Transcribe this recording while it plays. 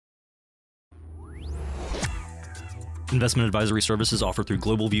Investment advisory services offered through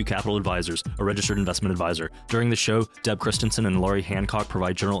Global View Capital Advisors, a registered investment advisor. During the show, Deb Christensen and Laurie Hancock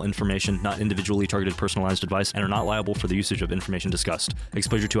provide general information, not individually targeted personalized advice, and are not liable for the usage of information discussed.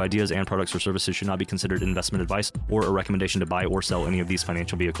 Exposure to ideas and products or services should not be considered investment advice or a recommendation to buy or sell any of these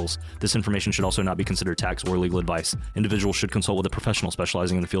financial vehicles. This information should also not be considered tax or legal advice. Individuals should consult with a professional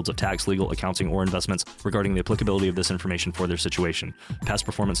specializing in the fields of tax, legal, accounting, or investments regarding the applicability of this information for their situation. Past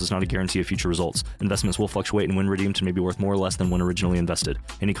performance is not a guarantee of future results. Investments will fluctuate and when redeemed may be worth more or less than when originally invested.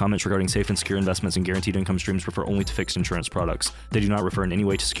 Any comments regarding safe and secure investments and guaranteed income streams refer only to fixed insurance products. They do not refer in any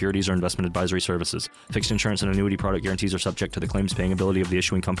way to securities or investment advisory services. Fixed insurance and annuity product guarantees are subject to the claims paying ability of the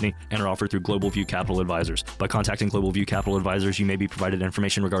issuing company and are offered through Global View Capital Advisors. By contacting Global View Capital Advisors, you may be provided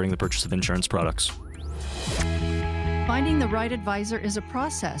information regarding the purchase of insurance products. Finding the right advisor is a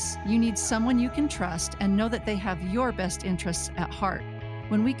process. You need someone you can trust and know that they have your best interests at heart.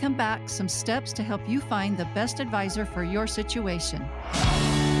 When we come back, some steps to help you find the best advisor for your situation.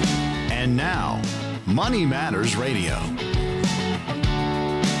 And now, Money Matters Radio.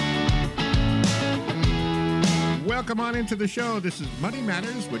 Welcome on into the show. This is Money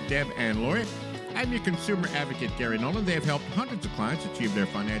Matters with Deb and Laurie. I'm your consumer advocate, Gary Nolan. They have helped hundreds of clients achieve their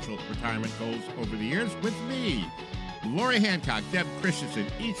financial retirement goals over the years with me, Laurie Hancock, Deb Christensen,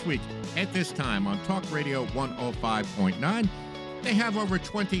 each week at this time on Talk Radio 105.9. They have over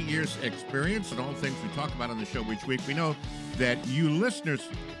 20 years experience in all things we talk about on the show each week. We know that you listeners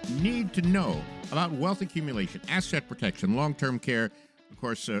need to know about wealth accumulation, asset protection, long-term care. Of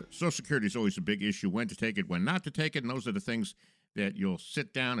course, Social Security is always a big issue, when to take it, when not to take it, and those are the things that you'll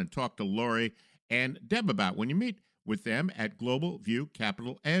sit down and talk to Laurie and Deb about when you meet with them at Global View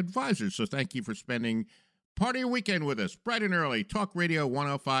Capital Advisors. So thank you for spending part of your weekend with us, bright and early, Talk Radio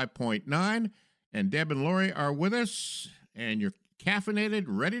 105.9, and Deb and Laurie are with us, and you're caffeinated,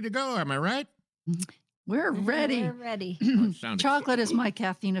 ready to go. Am I right? We're ready. We're ready. Chocolate is my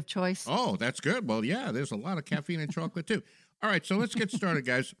caffeine of choice. Oh, that's good. Well, yeah, there's a lot of caffeine in chocolate, too. All right, so let's get started,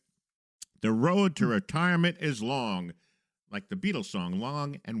 guys. The road to retirement is long, like the Beatles song,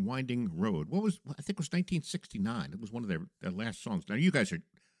 Long and Winding Road. I think it was 1969. It was one of their last songs. Now, you guys are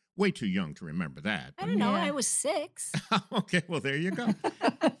way too young to remember that. I don't know. I was 6. Okay, well, there you go.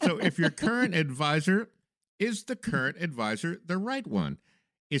 So if your current advisor... Is the current advisor the right one?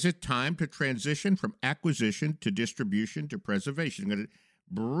 Is it time to transition from acquisition to distribution to preservation? I'm going to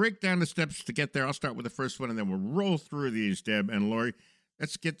break down the steps to get there. I'll start with the first one, and then we'll roll through these, Deb and Laurie.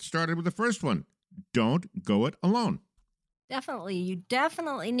 Let's get started with the first one. Don't go it alone. Definitely. You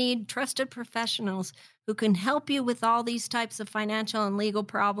definitely need trusted professionals who can help you with all these types of financial and legal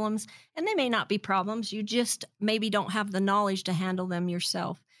problems. And they may not be problems. You just maybe don't have the knowledge to handle them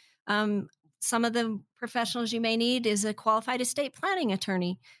yourself. Some of the professionals you may need is a qualified estate planning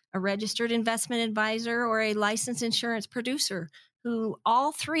attorney, a registered investment advisor, or a licensed insurance producer, who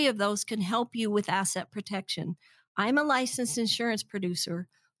all three of those can help you with asset protection. I'm a licensed insurance producer.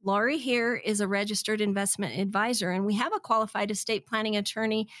 Laurie here is a registered investment advisor, and we have a qualified estate planning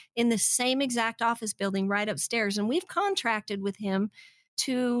attorney in the same exact office building right upstairs, and we've contracted with him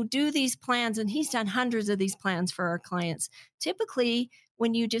to do these plans, and he's done hundreds of these plans for our clients. Typically,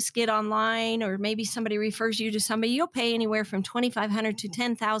 when you just get online or maybe somebody refers you to somebody, you'll pay anywhere from $2,500 to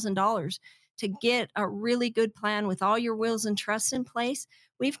 $10,000 to get a really good plan with all your wills and trusts in place.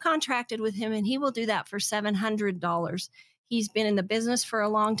 We've contracted with him, and he will do that for $700. He's been in the business for a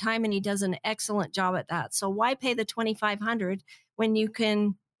long time, and he does an excellent job at that. So why pay the $2,500 when you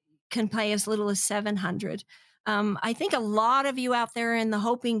can pay as little as $700? I think a lot of you out there in the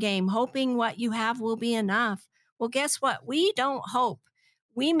hoping game, hoping what you have will be enough. Well, guess what? We don't hope.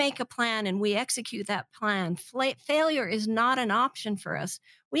 We make a plan and we execute that plan. Failure is not an option for us.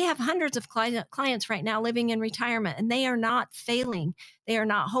 We have hundreds of clients right now living in retirement, and they are not failing. They are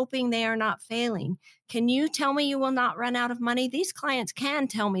not hoping. They are not failing. Can you tell me you will not run out of money? These clients can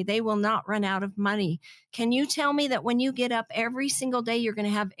tell me they will not run out of money. Can you tell me that when you get up every single day, you're going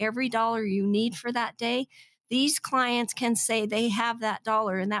to have every dollar you need for that day? These clients can say they have that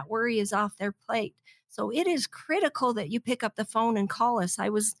dollar and that worry is off their plate. So it is critical that you pick up the phone and call us. I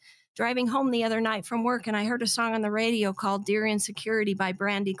was driving home the other night from work, and I heard a song on the radio called Dear Insecurity by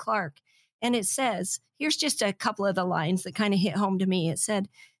Brandy Clark. And it says, here's just a couple of the lines that kind of hit home to me. It said,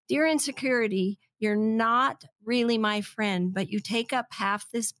 Dear Insecurity, you're not really my friend, but you take up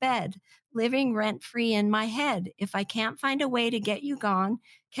half this bed, living rent-free in my head. If I can't find a way to get you gone,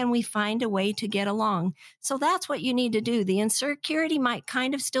 can we find a way to get along? So that's what you need to do. The insecurity might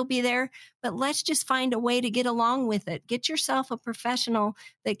kind of still be there, but let's just find a way to get along with it. Get yourself a professional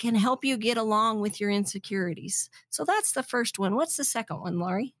that can help you get along with your insecurities. So that's the first one. What's the second one,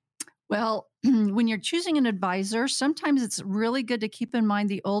 Laurie? Well, when you're choosing an advisor, sometimes it's really good to keep in mind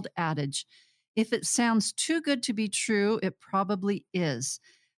the old adage. If it sounds too good to be true, it probably is.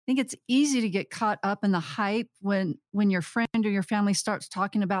 I think it's easy to get caught up in the hype when your friend or your family starts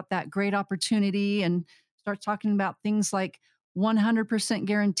talking about that great opportunity and starts talking about things like 100%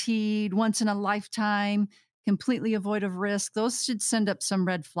 guaranteed, once in a lifetime, completely avoid of risk. Those should send up some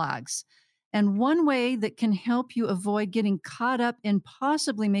red flags. And one way that can help you avoid getting caught up in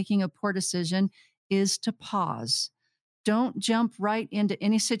possibly making a poor decision is to pause. Don't jump right into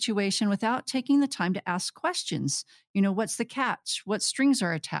any situation without taking the time to ask questions. What's the catch? What strings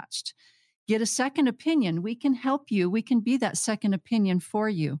are attached? Get a second opinion. We can help you. We can be that second opinion for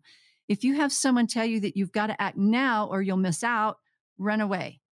you. If you have someone tell you that you've got to act now or you'll miss out, run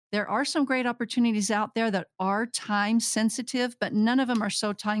away. There are some great opportunities out there that are time sensitive, but none of them are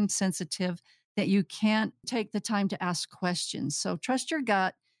so time sensitive that you can't take the time to ask questions. So trust your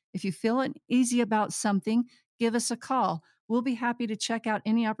gut. If you feel uneasy about something, give us a call. We'll be happy to check out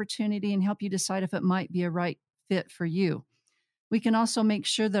any opportunity and help you decide if it might be a right fit for you. We can also make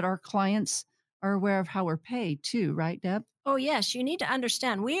sure that our clients are aware of how we're paid too, right, Deb? Oh, yes. You need to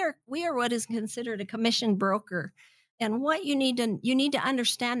understand we are what is considered a commission broker. And what you need to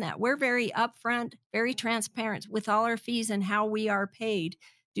understand that we're very upfront, very transparent with all our fees and how we are paid.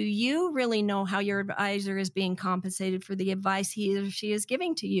 Do you really know how your advisor is being compensated for the advice he or she is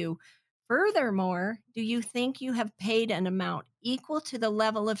giving to you? Furthermore, do you think you have paid an amount equal to the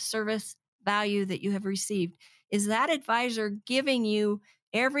level of service value that you have received? Is that advisor giving you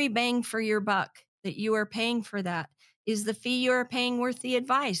every bang for your buck that you are paying for that? Is the fee you are paying worth the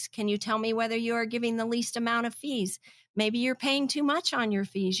advice? Can you tell me whether you are giving the least amount of fees? Maybe you're paying too much on your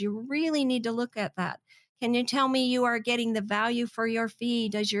fees. You really need to look at that. Can you tell me you are getting the value for your fee?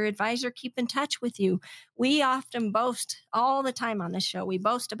 Does your advisor keep in touch with you? We often boast all the time on this show. We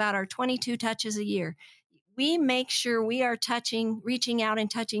boast about our 22 touches a year. We make sure we are reaching out and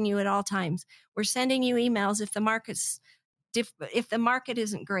touching you at all times. We're sending you emails if the market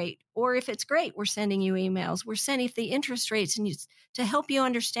isn't great, or if it's great, we're sending you emails. We're sending the interest rates to help you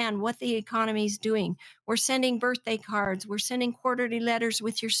understand what the economy is doing. We're sending birthday cards. We're sending quarterly letters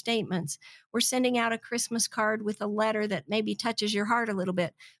with your statements. We're sending out a Christmas card with a letter that maybe touches your heart a little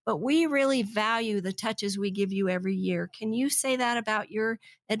bit. But we really value the touches we give you every year. Can you say that about your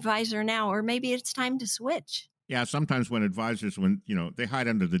advisor now? Or maybe it's time to switch. Yeah, sometimes when advisors, they hide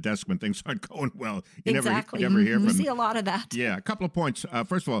under the desk when things aren't going well, you Exactly. never hear from them. We see a lot of that. Yeah, a couple of points.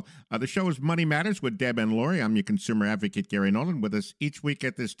 First of all, the show is Money Matters with Deb and Lori. I'm your consumer advocate, Gary Nolan. With us each week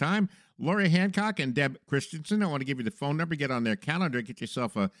at this time, Lori Hancock and Deb Christensen. I want to give you the phone number. Get on their calendar. Get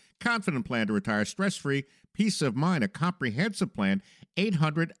yourself a confident plan to retire stress-free, peace of mind, a comprehensive plan.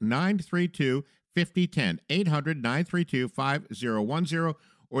 800-932-5010. 800-932-5010.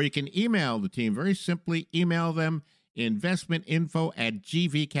 Or you can email the team. Very simply, email them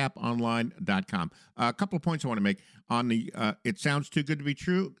investmentinfo@gvcaponline.com. A couple of points I want to make on the it sounds too good to be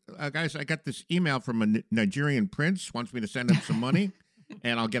true. Guys, I got this email from a Nigerian prince, wants me to send him some money,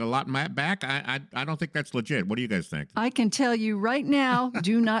 and I'll get a lot back. I don't think that's legit. What do you guys think? I can tell you right now,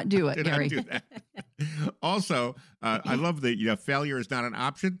 do not do it, Gary. Do that. Also, I love the failure is not an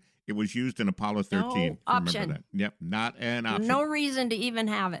option. It was used in Apollo 13. No option. Remember that. Yep, not an option. No reason to even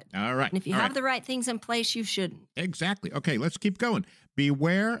have it. All right. And if you have the right things in place, you shouldn't. Exactly. Okay, let's keep going.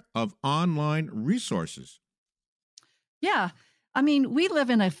 Beware of online resources. Yeah. I mean, we live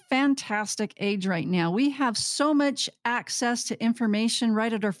in a fantastic age right now. We have so much access to information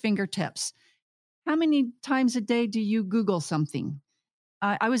right at our fingertips. How many times a day do you Google something?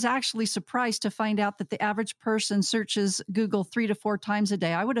 I was actually surprised to find out that the average person searches Google 3 to 4 times a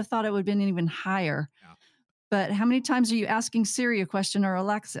day. I would have thought it would have been even higher. Yeah. But how many times are you asking Siri a question or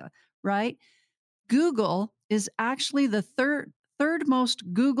Alexa, right? Google is actually the third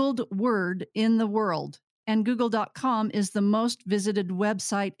most Googled word in the world. And Google.com is the most visited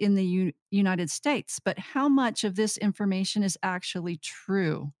website in the United States. But how much of this information is actually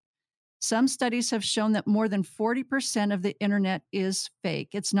true? Some studies have shown that more than 40% of the internet is fake.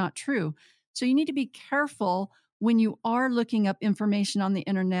 It's not true. So you need to be careful when you are looking up information on the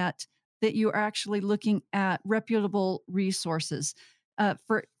internet that you are actually looking at reputable resources.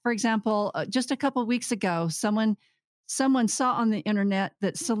 For example, just a couple of weeks ago, someone saw on the internet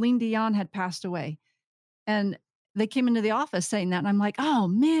that Celine Dion had passed away. And they came into the office saying that. And I'm like, oh,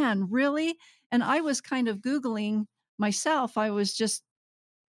 man, really? And I was kind of Googling myself. I was just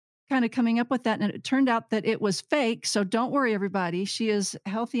kind of coming up with that. And it turned out that it was fake. So don't worry, everybody. She is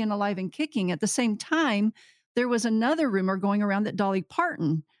healthy and alive and kicking. At the same time, there was another rumor going around that Dolly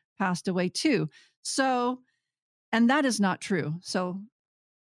Parton passed away too. So, and that is not true. So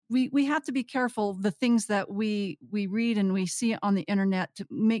we have to be careful the things that we read and we see on the internet to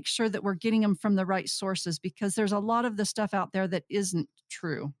make sure that we're getting them from the right sources, because there's a lot of the stuff out there that isn't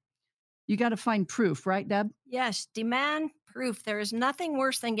true. You got to find proof, right, Deb? Yes, demand proof. There is nothing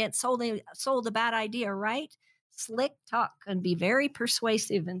worse than get sold a bad idea, right? Slick talk can be very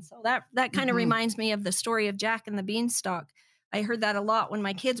persuasive. And so that kind of reminds me of the story of Jack and the Beanstalk. I heard that a lot when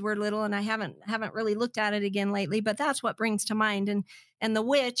my kids were little, and I haven't really looked at it again lately, but that's what brings to mind. And the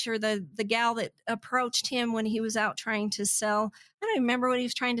witch, or the gal that approached him when he was out trying to sell, I don't remember what he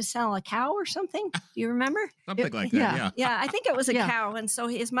was trying to sell, a cow or something. Do you remember? Something like that, yeah. Yeah, I think it was a cow. And so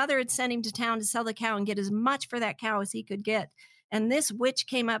his mother had sent him to town to sell the cow and get as much for that cow as he could get. And this witch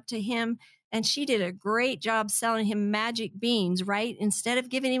came up to him, and she did a great job selling him magic beans, right? Instead of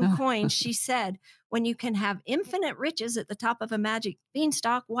giving him coins, she said, when you can have infinite riches at the top of a magic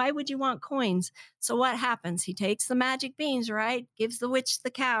beanstalk, why would you want coins? So what happens? He takes the magic beans, right? Gives the witch the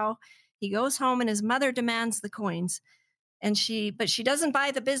cow. He goes home, and his mother demands the coins. But she doesn't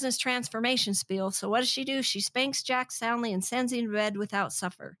buy the business transformation spiel. So what does she do? She spanks Jack soundly and sends him to bed without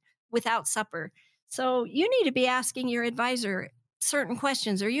supper. So you need to be asking your advisor certain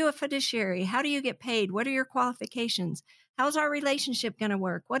questions. Are you a fiduciary? How do you get paid? What are your qualifications? How's our relationship going to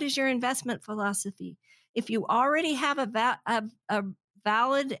work? What is your investment philosophy? If you already have a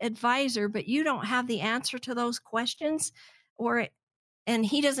valid advisor, but you don't have the answer to those questions, and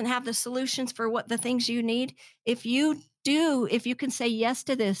he doesn't have the solutions for what the things you need, if you can say yes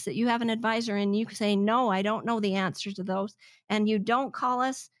to this, that you have an advisor, and you can say, no, I don't know the answer to those, and you don't call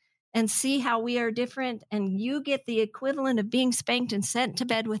us and see how we are different, and you get the equivalent of being spanked and sent to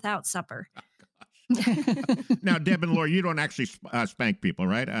bed without supper. Now, Deb and Laura, you don't actually spank people,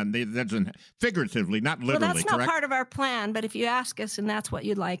 right? And that's figuratively, not literally. Well, that's not correct? part of our plan, but if you ask us and that's what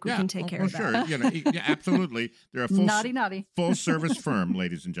you'd like, we can take care of that. Sure. Yeah, absolutely. They're a full, naughty. full service firm,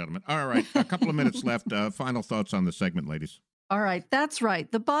 ladies and gentlemen. All right, a couple of minutes left. Final thoughts on the segment, ladies. All right, that's right.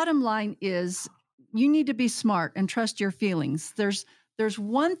 The bottom line is you need to be smart and trust your feelings. There's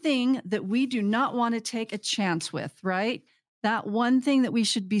one thing that we do not want to take a chance with, right? That one thing that we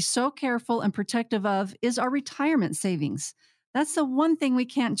should be so careful and protective of is our retirement savings. That's the one thing we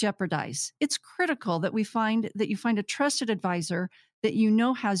can't jeopardize. It's critical that you find a trusted advisor that you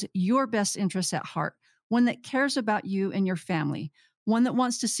know has your best interests at heart, one that cares about you and your family, one that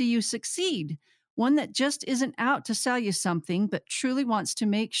wants to see you succeed, one that just isn't out to sell you something, but truly wants to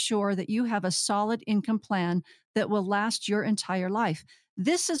make sure that you have a solid income plan that will last your entire life.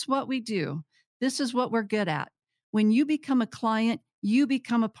 This is what we do. This is what we're good at. When you become a client, you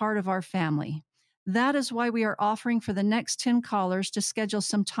become a part of our family. That is why we are offering for the next 10 callers to schedule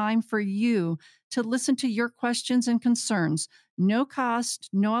some time for you to listen to your questions and concerns. No cost,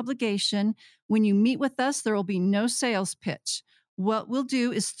 no obligation. When you meet with us, there will be no sales pitch. What we'll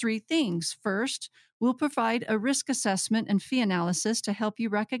do is 3 things. First, we'll provide a risk assessment and fee analysis to help you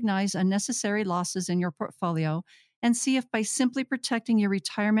recognize unnecessary losses in your portfolio and see if by simply protecting your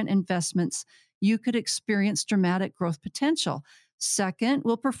retirement investments, you could experience dramatic growth potential. Second,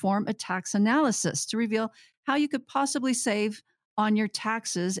 we'll perform a tax analysis to reveal how you could possibly save on your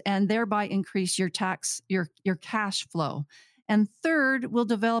taxes and thereby increase your cash flow. And third, we'll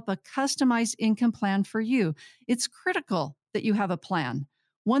develop a customized income plan for you. It's critical that you have a plan,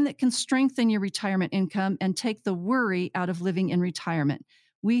 one that can strengthen your retirement income and take the worry out of living in retirement.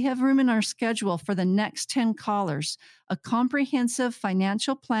 We have room in our schedule for the next 10 callers, a comprehensive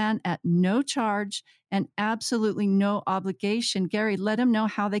financial plan at no charge and absolutely no obligation. Gary, let them know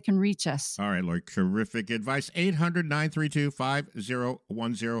how they can reach us. All right, Lori, terrific advice.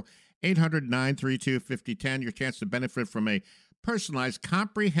 800-932-5010, 800-932-5010. Your chance to benefit from a personalized,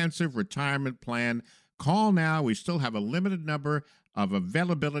 comprehensive retirement plan. Call now. We still have a limited number of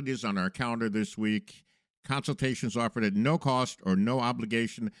availabilities on our calendar this week. Consultations offered at no cost or no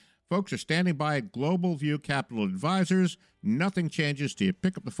obligation. Folks are standing by at Global View Capital Advisors. Nothing changes till you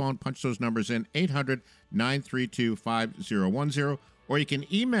pick up the phone, punch those numbers in, 800-932-5010, or you can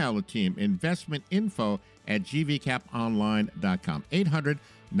email the team, investmentinfo@gvcaponline.com,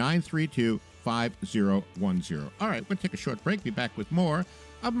 800-932-5010. All right, we'll take a short break. Be back with more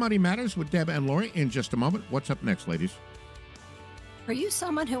of Money Matters with Deb and Lori in just a moment. What's up next, ladies? Are you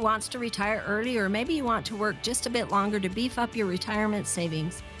someone who wants to retire early, or maybe you want to work just a bit longer to beef up your retirement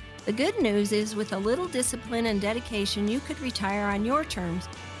savings? The good news is, with a little discipline and dedication, you could retire on your terms,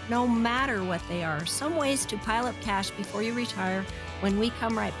 no matter what they are. Some ways to pile up cash before you retire when we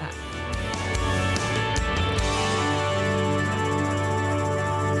come right back.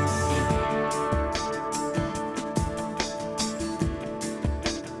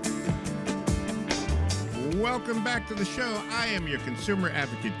 welcome back to the show. I am your consumer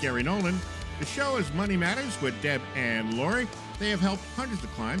advocate, Gary Nolan. The show is Money Matters with Deb and Lori. They have helped hundreds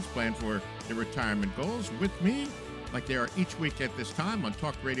of clients plan for their retirement goals with me, like they are each week at this time on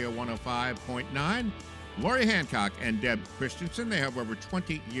Talk Radio 105.9. Lori Hancock and Deb Christensen, they have over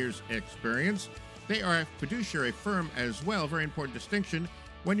 20 years experience. They are a fiduciary firm as well, very important distinction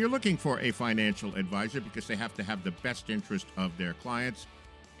when you're looking for a financial advisor because they have to have the best interest of their clients.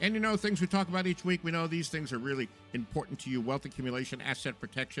 And you know, things we talk about each week, we know these things are really important to you: wealth accumulation, asset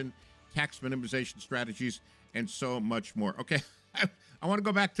protection, tax minimization strategies, and so much more. Okay, I want to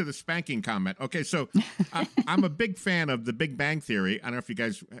go back to the spanking comment. Okay, so I'm a big fan of The Big Bang Theory. I don't know if you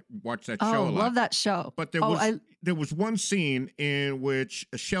guys watch that show a lot. Oh, love that show. But there was one scene in which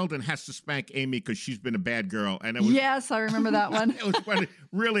Sheldon has to spank Amy because she's been a bad girl. And it was, yes, I remember that one. It was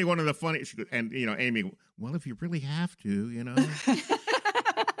really one of the funniest. And, you know, Amy, well, if you really have to, you know.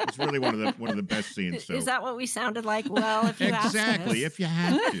 It's really one of the best scenes. So. Is that what we sounded like? Well, if you exactly, if you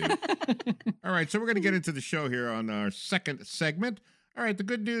have to. All right, so we're going to get into the show here on our second segment. All right, the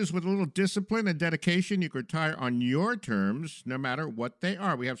good news: with a little discipline and dedication, you can retire on your terms, no matter what they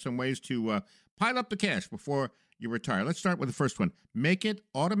are. We have some ways to pile up the cash before you retire. Let's start with the first one: make it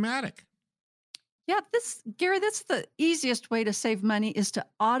automatic. Yeah, Gary, that's the easiest way to save money is to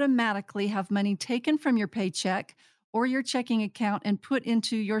automatically have money taken from your paycheck or your checking account and put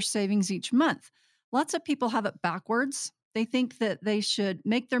into your savings each month. Lots of people have it backwards. They think that they should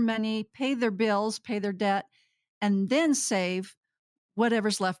make their money, pay their bills, pay their debt, and then save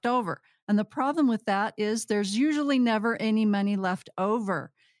whatever's left over. And the problem with that is there's usually never any money left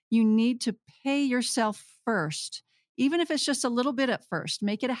over. You need to pay yourself first, even if it's just a little bit at first.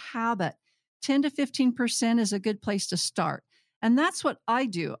 Make it a habit. 10 to 15% is a good place to start. And that's what I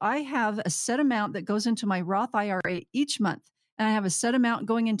do. I have a set amount that goes into my Roth IRA each month. And I have a set amount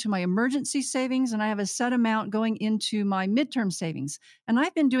going into my emergency savings. And I have a set amount going into my midterm savings. And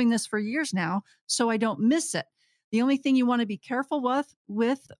I've been doing this for years now, so I don't miss it. The only thing you want to be careful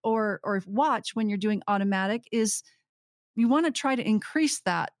with or watch when you're doing automatic is you want to try to increase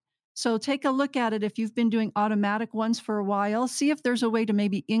that. So take a look at it if you've been doing automatic ones for a while. See if there's a way to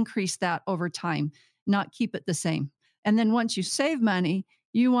maybe increase that over time, not keep it the same. And then once you save money,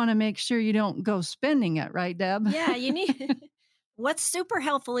 you want to make sure you don't go spending it, right, Deb? Yeah, you need. What's super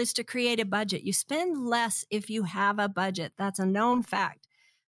helpful is to create a budget. You spend less if you have a budget. That's a known fact.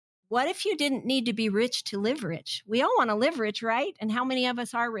 What if you didn't need to be rich to live rich? We all want to live rich, right? And how many of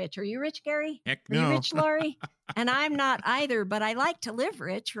us are rich? Are you rich, Gary? Heck no. Are you rich, Lori? And I'm not either, but I like to live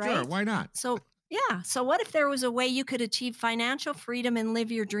rich, right? Sure, why not? So, yeah. So what if there was a way you could achieve financial freedom and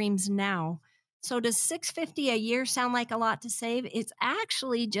live your dreams now? So does $650 a year sound like a lot to save? It's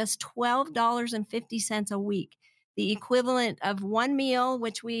actually just $12.50 a week. The equivalent of one meal,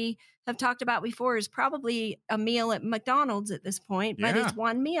 which we have talked about before, is probably a meal at McDonald's at this point, but it's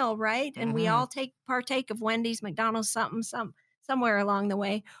one meal, right? And we all partake of Wendy's, McDonald's, somewhere along the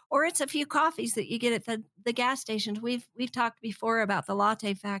way, or it's a few coffees that you get at the gas stations. We've talked before about the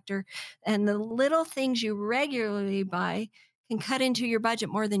latte factor, and the little things you regularly buy can cut into your budget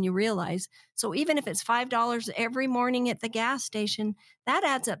more than you realize. So even if it's $5 every morning at the gas station, that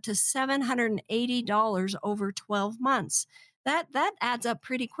adds up to $780 over 12 months. That adds up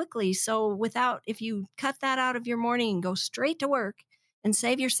pretty quickly. So if you cut that out of your morning and go straight to work and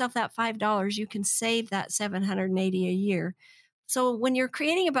save yourself that $5, you can save that $780 a year. So when you're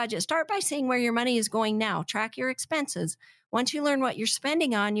creating a budget, start by seeing where your money is going now. Track your expenses. Once you learn what you're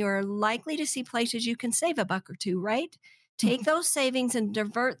spending on, you're likely to see places you can save a buck or two, right? Take those savings and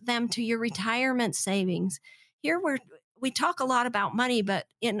divert them to your retirement savings. Here we talk a lot about money, but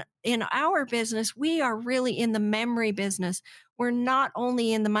in our business, we are really in the memory business. We're not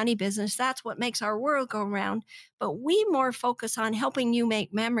only in the money business. That's what makes our world go round. But we more focus on helping you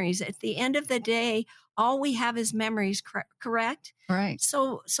make memories. At the end of the day, all we have is memories, correct? Right.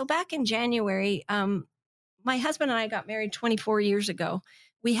 So back in January, my husband and I got married 24 years ago.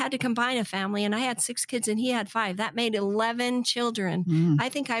 We had to combine a family, and I had 6 kids and he had 5. That made 11 children. I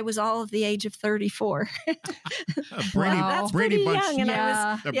think I was all of the age of 34. That's Brady Bunch. young.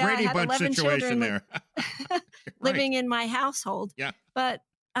 And The Brady Bunch situation there. Living in my household. Yeah. But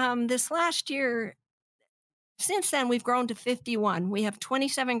this last year, since then, we've grown to 51. We have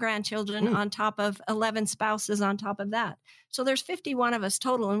 27 grandchildren on top of 11 spouses on top of that. So there's 51 of us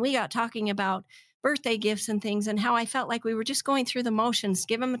total. And we got talking about birthday gifts and things, and how I felt like we were just going through the motions.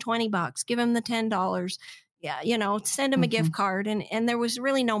 Give them $20, give them the $10. Yeah, send them a gift card. And there was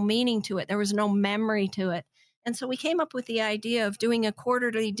really no meaning to it. There was no memory to it. And so we came up with the idea of doing a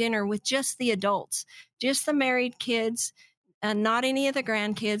quarterly dinner with just the adults, just the married kids, and not any of the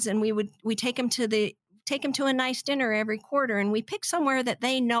grandkids. And we take them to take them to a nice dinner every quarter. And we pick somewhere that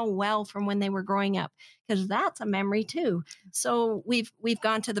they know well from when they were growing up, because that's a memory too. So we've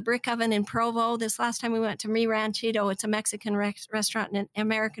gone to the Brick Oven in Provo. This last time we went to Mi Ranchito. It's a Mexican restaurant and an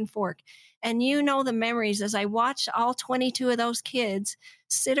American Fork. And you know the memories as I watched all 22 of those kids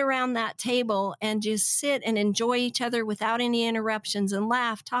sit around that table and just sit and enjoy each other without any interruptions and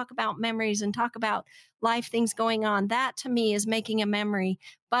laugh, talk about memories and talk about life things going on. That to me is making a memory,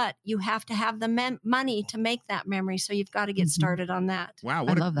 but you have to have the money to make that memory. So you've got to get started on that. Wow.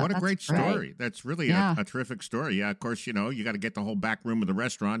 What a great story. That's really a terrific story. Yeah. Of course, you got to get the whole back room of the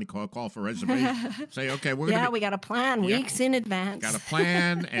restaurant. You call for reservation. Say, okay, we got to plan weeks in advance. Got to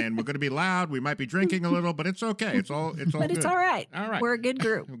plan, and we're going to be loud. We might be drinking a little, but it's okay. It's all but good. It's all right. All right. We're a good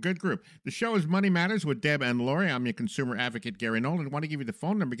group. Good group. The show is Money Matters with Deb and Lori. I'm your consumer advocate, Gary Nolan. I want to give you the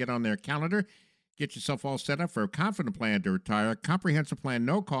phone number. Get on their calendar. Get yourself all set up for a confident plan to retire. Comprehensive plan,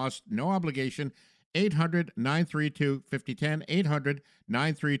 no cost, no obligation. 800-932-5010,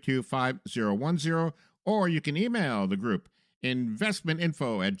 800-932-5010. Or you can email the group,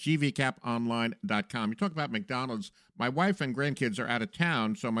 investmentinfo@gvcaponline.com. You talk about McDonald's. My wife and grandkids are out of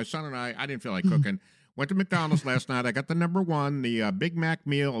town, so my son and I didn't feel like cooking. Went to McDonald's last night. I got the number one, the Big Mac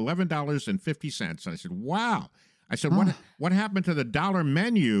meal, $11.50. I said, wow. I said, what happened to the dollar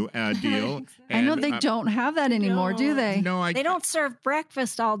menu deal? And, I know they don't have that anymore, do they? No, they don't serve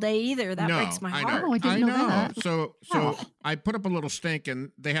breakfast all day either. That breaks my heart. Oh, I didn't know that. So I put up a little stink,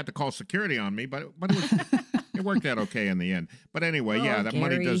 and they had to call security on me, but it worked out okay in the end. But anyway, that Gary.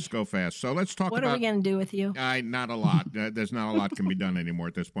 money does go fast. So let's talk about... What are we going to do with you? Not a lot. There's not a lot can be done anymore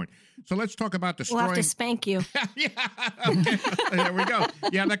at this point. So let's talk about destroying... We'll have to spank you. Yeah, okay. There we go.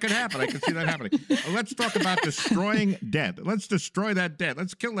 Yeah, that could happen. I can see that happening. Let's talk about destroying debt. Let's destroy that debt.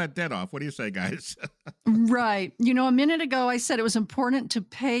 Let's kill that debt off. What do you say, guys? Right. A minute ago, I said it was important to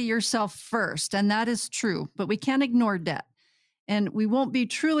pay yourself first, and that is true, but we can't ignore debt. And we won't be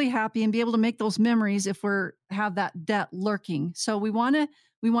truly happy and be able to make those memories if we have that debt lurking. So we want to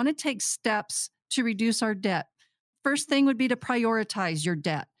take steps to reduce our debt. First thing would be to prioritize your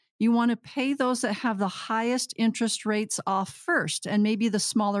debt. You want to pay those that have the highest interest rates off first, and maybe the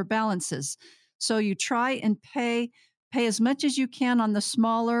smaller balances. So you try and pay as much as you can on the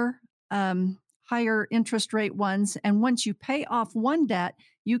smaller, higher interest rate ones. And once you pay off one debt,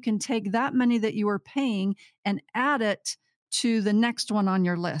 you can take that money that you are paying and add it to the next one on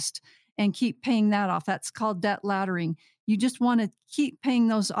your list and keep paying that off. That's called debt laddering. You just want to keep paying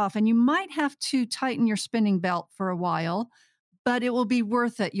those off. And you might have to tighten your spending belt for a while, but it will be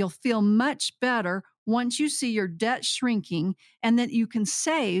worth it. You'll feel much better once you see your debt shrinking and that you can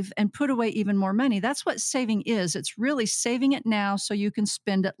save and put away even more money. That's what saving is. It's really saving it now so you can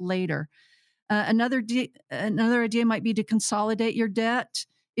spend it later. Another idea might be to consolidate your debt.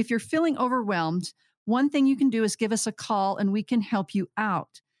 If you're feeling overwhelmed, one thing you can do is give us a call and we can help you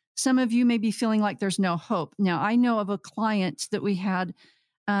out. Some of you may be feeling like there's no hope. Now, I know of a client that we had,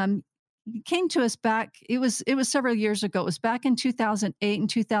 he came to us back, it was several years ago. It was back in 2008 and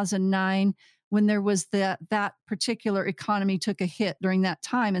 2009 when there was that particular economy took a hit during that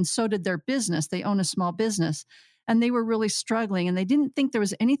time, and so did their business. They own a small business, and they were really struggling, and they didn't think there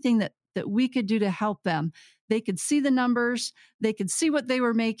was anything that we could do to help them. They could see the numbers, they could see what they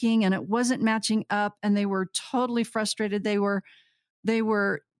were making, and it wasn't matching up, and they were totally frustrated. They were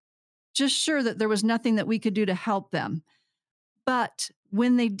just sure that there was nothing that we could do to help them. But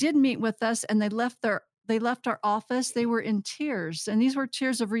when they did meet with us and they left our office, they were in tears. And these were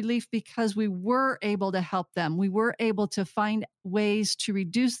tears of relief because we were able to help them. We were able to find ways to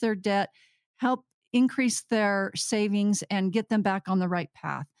reduce their debt, help increase their savings, and get them back on the right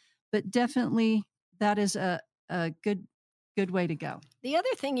path. But definitely that is a good way to go. The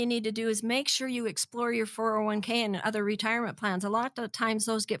other thing you need to do is make sure you explore your 401k and other retirement plans. A lot of times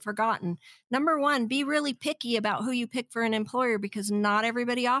those get forgotten. Number one, be really picky about who you pick for an employer because not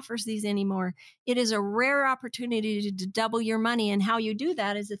everybody offers these anymore. It is a rare opportunity to double your money. And how you do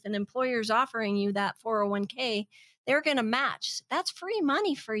that is if an employer is offering you that 401k, they're going to match. That's free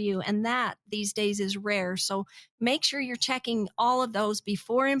money for you. And that these days is rare. So make sure you're checking all of those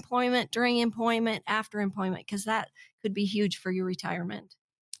before employment, during employment, after employment, because that could be huge for your retirement.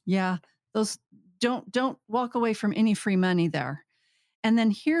 Yeah. Those don't walk away from any free money there. And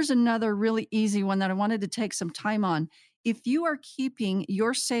then here's another really easy one that I wanted to take some time on. If you are keeping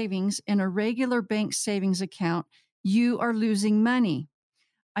your savings in a regular bank savings account, you are losing money.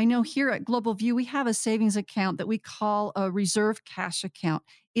 I know here at Global View, we have a savings account that we call a reserve cash account.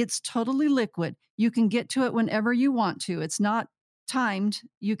 It's totally liquid. You can get to it whenever you want to. It's not timed.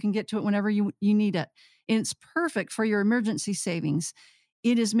 You can get to it whenever you need it. And it's perfect for your emergency savings.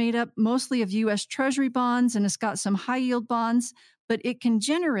 It is made up mostly of U.S. Treasury bonds, and it's got some high yield bonds, but it can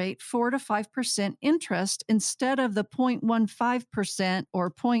generate 4 to 5% interest instead of the 0.15%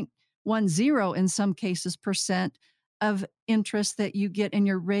 or 0.10 in some cases percent of interest that you get in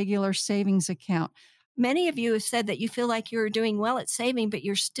your regular savings account. Many of you have said that you feel like you're doing well at saving, but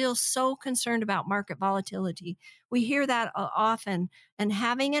you're still so concerned about market volatility. We hear that often, and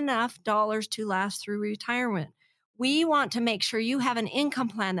having enough dollars to last through retirement. We want to make sure you have an income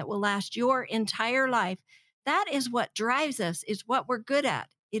plan that will last your entire life. That is what drives us, is what we're good at.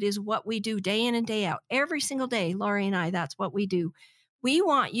 It is what we do day in and day out. Every single day, Lori and I, that's what we do. We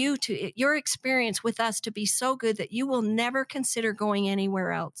want your experience with us to be so good that you will never consider going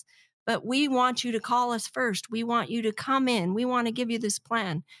anywhere else. But we want you to call us first. We want you to come in. We want to give you this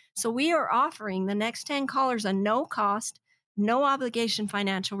plan. So we are offering the next 10 callers a no cost, no obligation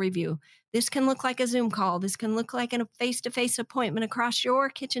financial review. This can look like a Zoom call. This can look like a face-to-face appointment across your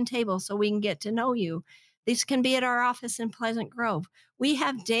kitchen table so we can get to know you. This can be at our office in Pleasant Grove. We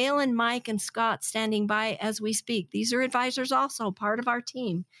have Dale and Mike and Scott standing by as we speak. These are advisors also, part of our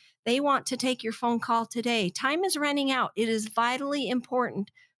team. They want to take your phone call today. Time is running out. It is vitally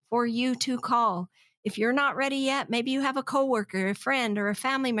important for you to call. If you're not ready yet, maybe you have a coworker, a friend, or a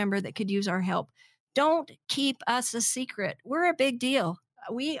family member that could use our help. Don't keep us a secret. We're a big deal.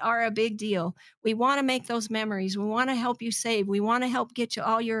 We are a big deal. We want to make those memories. We want to help you save. We want to help get you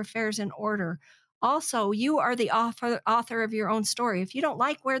all your affairs in order. Also, you are the author of your own story. If you don't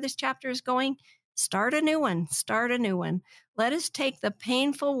like where this chapter is going, start a new one. Start a new one. Let us take the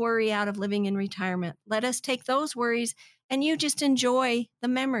painful worry out of living in retirement. Let us take those worries and you just enjoy the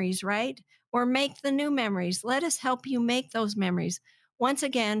memories, right? Or make the new memories. Let us help you make those memories. Once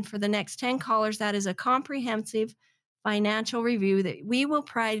again, for the next 10 callers, that is a comprehensive financial review that we will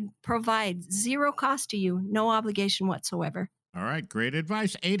provide zero cost to you, no obligation whatsoever. All right, great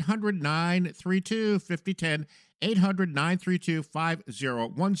advice. 800-932-5010,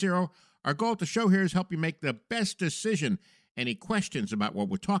 800-932-5010. Our goal at the show here is help you make the best decision. Any questions about what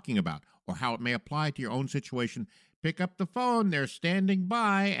we're talking about or how it may apply to your own situation, pick up the phone. They're standing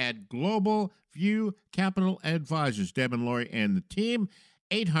by at Global View Capital Advisors. Deb and Lori and the team,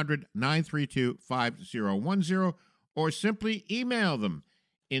 800-932-5010, or simply email them,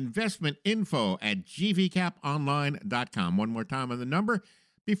 investmentinfo@gvcaponline.com. One more time on the number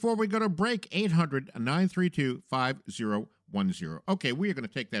before we go to break, 800-932-5010. Okay, we are going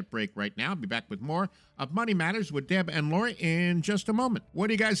to take that break right now. I'll be back with more of Money Matters with Deb and Lori in just a moment. What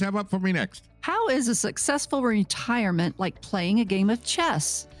do you guys have up for me next? How is a successful retirement like playing a game of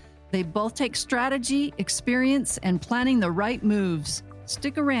chess? They both take strategy, experience, and planning the right moves.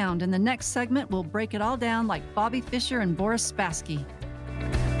 Stick around. In the next segment, we'll break it all down like Bobby Fischer and Boris Spassky.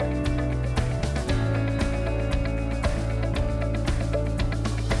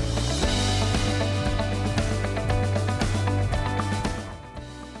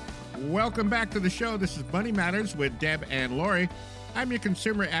 Welcome back to the show. This is Money Matters with Deb and Lori. I'm your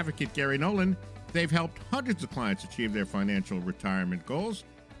consumer advocate, Gary Nolan. They've helped hundreds of clients achieve their financial retirement goals.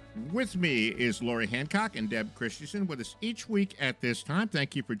 With me is Lori Hancock and Deb Christensen with us each week at this time.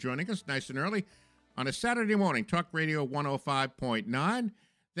 Thank you for joining us nice and early on a Saturday morning. Talk Radio 105.9.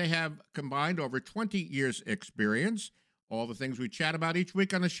 They have combined over 20 years experience. All the things we chat about each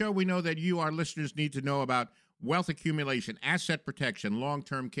week on the show, we know that you, our listeners, need to know about wealth accumulation, asset protection,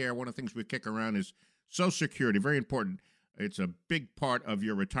 long-term care. One of the things we kick around is Social Security. Very important. It's a big part of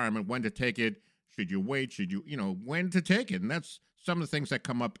your retirement. When to take it, should you wait, when to take it. And that's some of the things that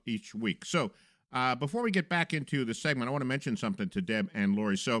come up each week. So before we get back into the segment, I want to mention something to Deb and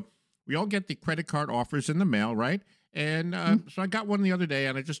Lori. So we all get the credit card offers in the mail, right? And so I got one the other day,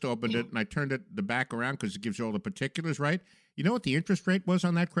 and I just opened it, and I turned the back around because it gives you all the particulars, right? You know what the interest rate was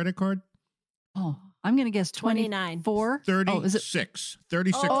on that credit card? Oh, I'm going to guess 29. 24? 36.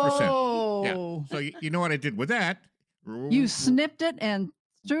 36%. Oh. Yeah. So you know what I did with that? You snipped it and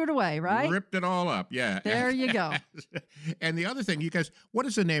threw it away, right? Ripped it all up, yeah. There you go. And the other thing, you guys, what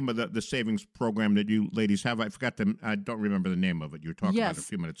is the name of the savings program that you ladies have? I don't remember the name of it. You were talking about it a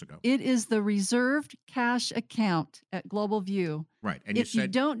few minutes ago. It is the Reserved Cash Account at Global View. Right. And if you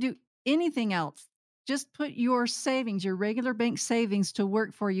don't do anything else, just put your savings, your regular bank savings, to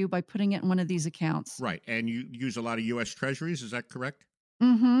work for you by putting it in one of these accounts. Right. And you use a lot of U.S. Treasuries. Is that correct?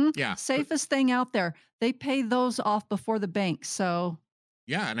 Mm-hmm. Yeah. Safest thing out there. They pay those off before the bank. So.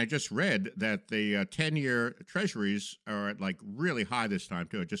 Yeah. And I just read that the 10-year Treasuries are at really high this time,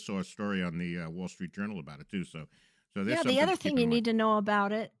 too. I just saw a story on the Wall Street Journal about it, too. So there's the other thing you need to know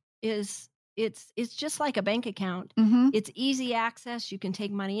about it is it's just like a bank account. Mm-hmm. It's easy access. You can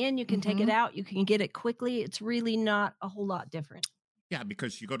take money in, you can take it out, you can get it quickly. It's really not a whole lot different. Yeah,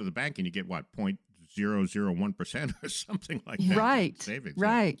 because you go to the bank and you get what, 0.001% or something like that. Right. Savings.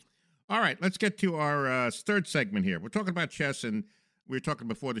 Right. Yeah. All right, let's get to our third segment here. We're talking about chess, and we were talking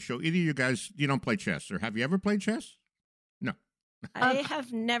before the show. Either of you guys, you don't play chess, or have you ever played chess? No. I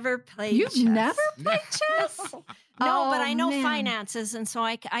have never played You've chess. never played chess? No, Oh, but I know man. finances, and so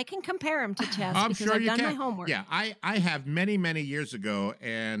I can compare them to chess I'm because sure I've you done can. my homework. Yeah, I have many, many years ago,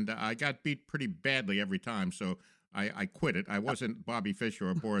 and I got beat pretty badly every time, so I quit it. I wasn't Bobby Fischer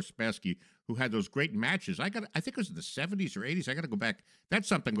or Boris Spassky, who had those great matches. I think it was in the 70s or 80s. I got to go back. That's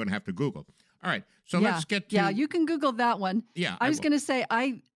something I'm going to have to Google. All right, so let's get to... Yeah, you can Google that one. Yeah, I was will. going to say,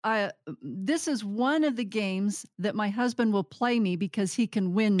 this is one of the games that my husband will play me because he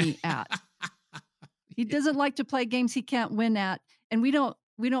can win me at. He doesn't like to play games he can't win at, and we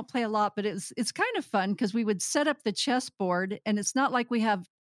don't play a lot, but it's kind of fun because we would set up the chessboard, and it's not like we have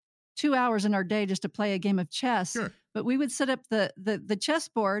 2 hours in our day just to play a game of chess. Sure. But we would set up the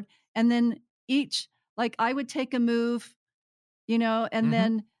chessboard, and then like I would take a move, and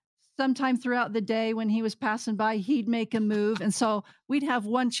then sometime throughout the day when he was passing by, he'd make a move. And so we'd have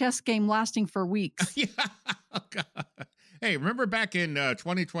one chess game lasting for weeks. Yeah. Oh, God. Hey, remember back in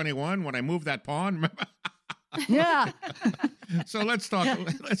 2021 when I moved that pawn? Remember? Yeah. So let's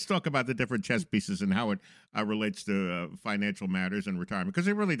talk about the different chess pieces and how it relates to financial matters and retirement, because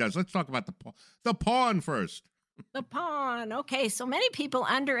it really does. Let's talk about the pawn first. The pawn. Okay, so many people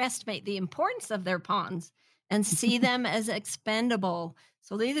underestimate the importance of their pawns and see them as expendable.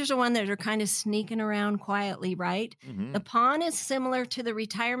 So these are one that are kind of sneaking around quietly, right? Mm-hmm. The pawn is similar to the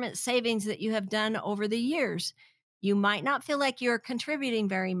retirement savings that you have done over the years. You might not feel like you're contributing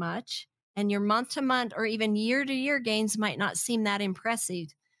very much, and your month-to-month or even year-to-year gains might not seem that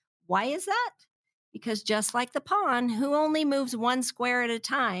impressive. Why is that? Because just like the pawn, who only moves one square at a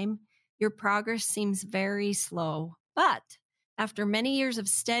time, your progress seems very slow. But after many years of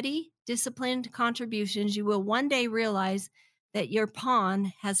steady, disciplined contributions, you will one day realize that your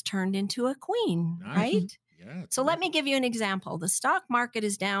pawn has turned into a queen, Nice. Right? Yeah. So let me give you an example. The stock market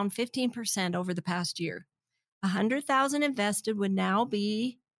is down 15% over the past year. 100,000 invested would now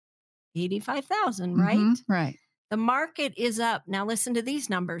be 85,000, right? Right. The market is up. Now listen to these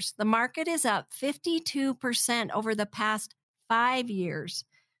numbers. The market is up 52% over the past 5 years.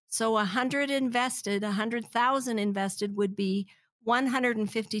 So 100,000 invested would be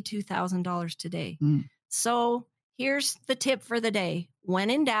 $152,000 today. So here's the tip for the day.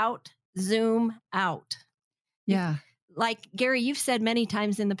 When in doubt, zoom out. Yeah. Like Gary, you've said many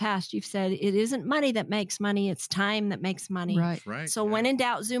times in the past, you've said it isn't money that makes money, it's time that makes money. Right. That's right. So when in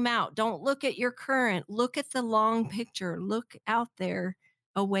doubt, zoom out. Don't look at your current, look at the long picture. Look out there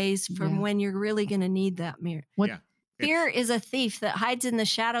a ways from when you're really going to need that mirror. Yeah. Fear is a thief that hides in the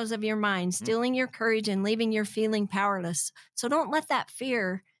shadows of your mind, stealing your courage and leaving you feeling powerless. So don't let that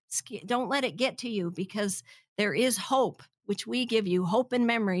fear, don't let it get to you, because there is hope, which we give you, hope and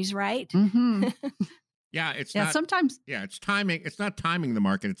memories, right? Mm-hmm. Yeah, it's Yeah. not. Sometimes. Yeah, it's timing. It's not timing the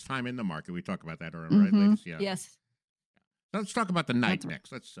market. It's time in the market. We talk about that, right, ladies? Yeah. Yes. So let's talk about the knight That's right.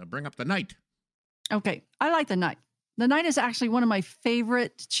 next. Let's bring up the knight. Okay. I like the knight. The knight is actually one of my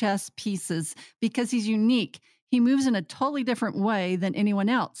favorite chess pieces because he's unique. He moves in a totally different way than anyone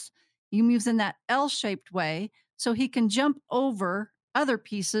else. He moves in that L-shaped way, so he can jump over other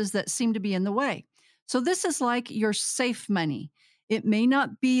pieces that seem to be in the way. So this is like your safe money. It may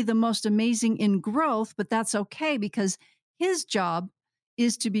not be the most amazing in growth, but that's okay because his job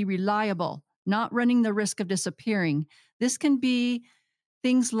is to be reliable, not running the risk of disappearing. This can be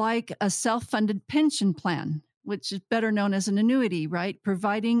things like a self-funded pension plan, which is better known as an annuity, right?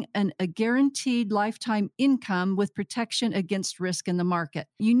 Providing a guaranteed lifetime income with protection against risk in the market.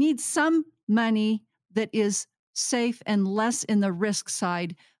 You need some money that is safe and less in the risk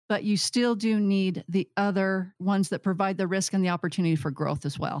side, but you still do need the other ones that provide the risk and the opportunity for growth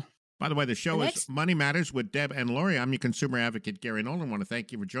as well. By the way, the show is Money Matters with Deb and Lori. I'm your consumer advocate, Gary Nolan. I want to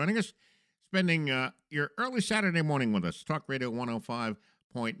thank you for joining us, spending your early Saturday morning with us. Talk Radio 105.9.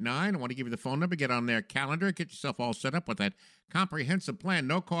 I want to give you the phone number. Get on their calendar. Get yourself all set up with that comprehensive plan.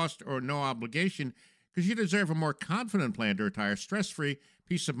 No cost or no obligation, because you deserve a more confident plan to retire. Stress-free,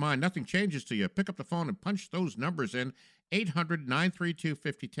 peace of mind. Nothing changes to you. Pick up the phone and punch those numbers in.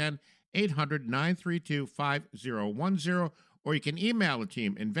 800-932-5010, 800-932-5010, or you can email the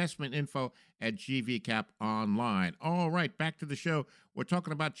team, investmentinfo@GVCap.online. All right, back to the show. We're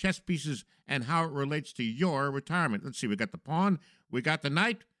talking about chess pieces and how it relates to your retirement. Let's see, we got the pawn, we got the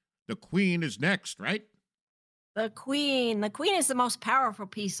knight, the queen is next, right? The queen. The queen is the most powerful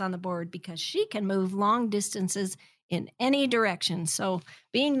piece on the board because she can move long distances in any direction. So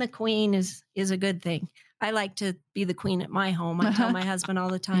being the queen is a good thing. I like to be the queen at my home. I tell my husband all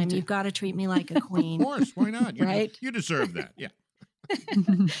the time, you've got to treat me like a queen. Of course, why not? Right? You deserve that. Yeah.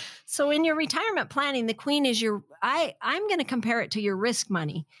 So in your retirement planning, the queen is I'm going to compare it to your risk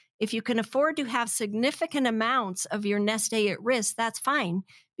money. If you can afford to have significant amounts of your nest egg at risk, that's fine,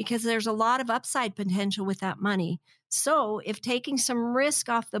 because there's a lot of upside potential with that money. So if taking some risk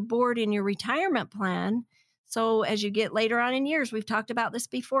off the board in your retirement plan, so as you get later on in years, we've talked about this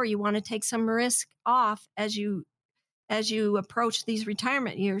before, you want to take some risk off as you approach these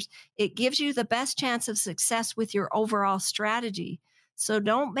retirement years, it gives you the best chance of success with your overall strategy. So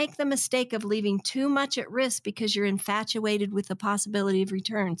don't make the mistake of leaving too much at risk because you're infatuated with the possibility of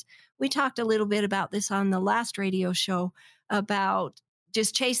returns. We talked a little bit about this on the last radio show about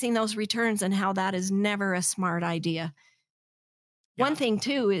just chasing those returns and how that is never a smart idea. Yeah. One thing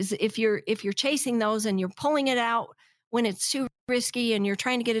too is if you're chasing those and you're pulling it out when it's too risky and you're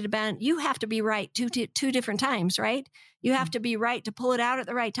trying to get it abandoned, you have to be right two different times, right? You have to be right to pull it out at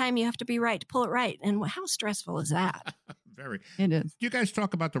the right time. You have to be right to pull it right. And how stressful is that? Very. It is. You guys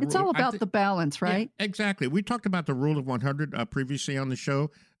talk about the rule. It's all about the balance, right? Yeah, exactly. We talked about the rule of 100 previously on the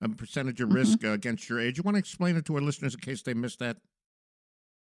show, a percentage of risk against your age. You want to explain it to our listeners in case they missed that?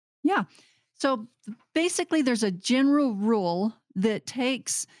 Yeah. So basically, there's a general rule that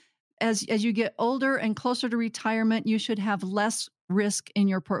takes, as you get older and closer to retirement, you should have less risk in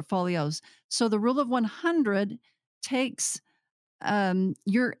your portfolios. So the rule of 100 takes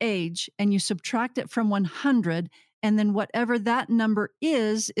your age and you subtract it from 100. And then whatever that number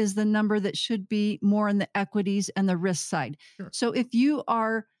is the number that should be more in the equities and the risk side. Sure. So if you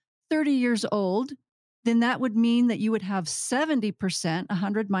are 30 years old, then that would mean that you would have 70%,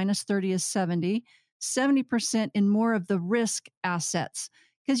 100 minus 30 is 70% in more of the risk assets,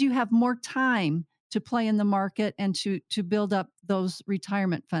 because you have more time to play in the market and to build up those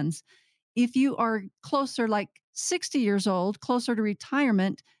retirement funds. If you are closer, like 60 years old, closer to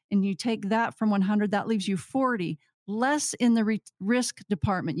retirement, and you take that from 100, that leaves you 40, less in the risk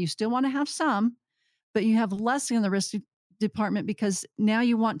department. You still want to have some, but you have less in the risk department because now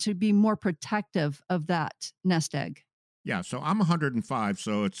you want to be more protective of that nest egg. Yeah, so I'm 105,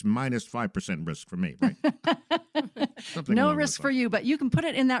 so it's minus 5% risk for me, right? No risk for you, but you can put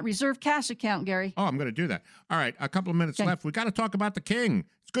it in that reserve cash account, Gary. Oh, I'm going to do that. All right, a couple of minutes left. We got to talk about the king.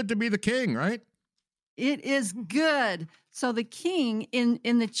 It's good to be the king, right? It is good. So the king in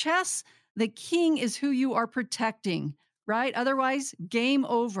the chess, the king is who you are protecting, right? Otherwise, game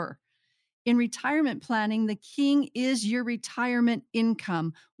over. In retirement planning, the king is your retirement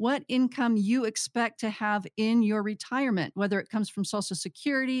income. What income you expect to have in your retirement, whether it comes from Social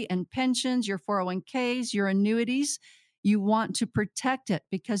Security and pensions, your 401ks, your annuities, you want to protect it,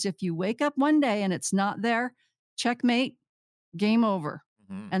 because if you wake up one day and it's not there, checkmate, game over.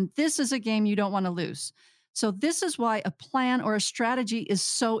 And this is a game you don't want to lose. So this is why a plan or a strategy is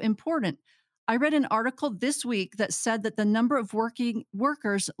so important. I read an article this week that said that the number of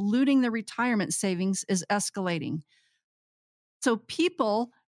workers looting their retirement savings is escalating. So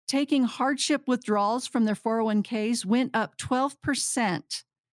people taking hardship withdrawals from their 401ks went up 12%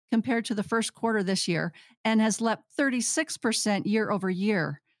 compared to the first quarter this year and has leapt 36% year over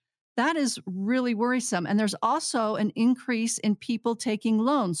year. That is really worrisome. And there's also an increase in people taking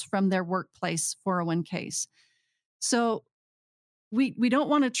loans from their workplace 401ks. So we don't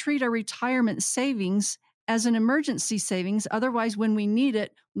want to treat our retirement savings as an emergency savings. Otherwise, when we need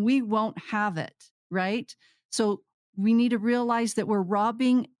it, we won't have it, right? So we need to realize that we're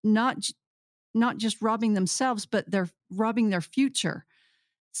robbing, not just robbing themselves, but they're robbing their future.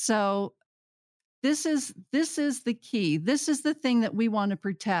 So this is the key. This is the thing that we want to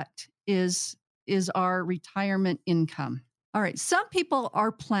protect is our retirement income. All right. Some people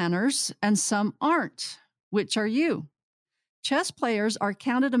are planners and some aren't. Which are you? Chess players are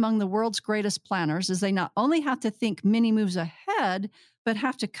counted among the world's greatest planners, as they not only have to think many moves ahead, but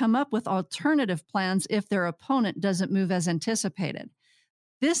have to come up with alternative plans if their opponent doesn't move as anticipated.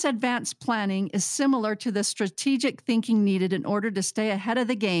 This advanced planning is similar to the strategic thinking needed in order to stay ahead of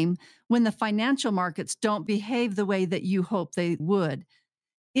the game when the financial markets don't behave the way that you hope they would.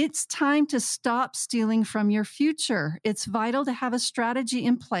 It's time to stop stealing from your future. It's vital to have a strategy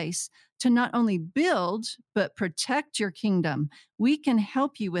in place to not only build, but protect your kingdom. We can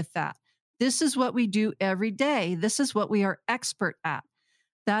help you with that. This is what we do every day. This is what we are expert at.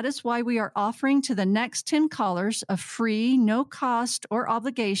 That is why we are offering to the next 10 callers a free, no cost or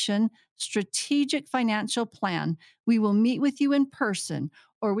obligation strategic financial plan. We will meet with you in person,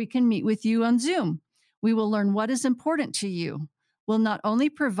 or we can meet with you on Zoom. We will learn what is important to you. We'll not only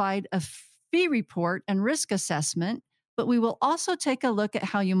provide a fee report and risk assessment, but we will also take a look at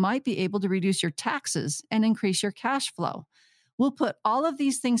how you might be able to reduce your taxes and increase your cash flow. We'll put all of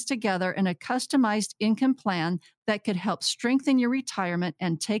these things together in a customized income plan that could help strengthen your retirement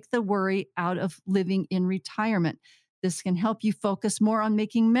and take the worry out of living in retirement. This can help you focus more on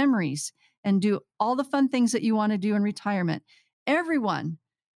making memories and do all the fun things that you want to do in retirement. Everyone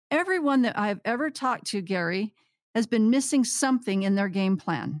that I've ever talked to, Gary, has been missing something in their game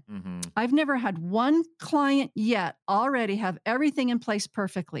plan. Mm-hmm. I've never had one client yet already have everything in place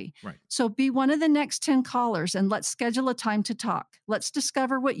perfectly. Right. So be one of the next 10 callers and let's schedule a time to talk. Let's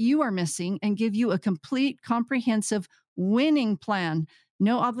discover what you are missing and give you a complete, comprehensive winning plan.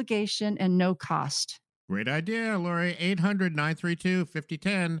 No obligation and no cost. Great idea, Lori.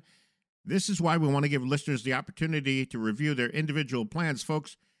 800-932-5010. This is why we want to give listeners the opportunity to review their individual plans,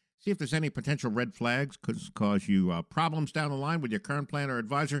 folks. See if there's any potential red flags could cause you problems down the line with your current plan or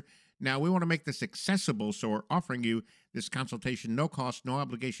advisor. Now, we want to make this accessible, so we're offering you this consultation, no cost, no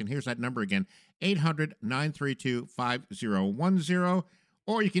obligation. Here's that number again, 800-932-5010.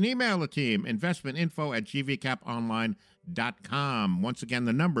 Or you can email the team, investmentinfo@gvcaponline.com. Once again,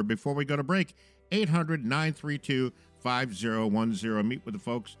 the number before we go to break, 800-932-5010. Meet with the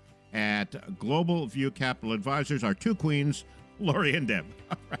folks at Global View Capital Advisors, our two queens, Lori and Deb.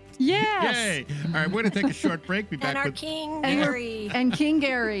 All right. Yes. Yay. All right, we're going to take a short break. Be back And our with King And Gary. And King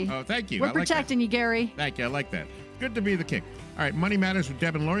Gary. Oh, thank you. We're I like protecting you, Gary. that. Thank you. I like that. Good to be the king. All right, Money Matters with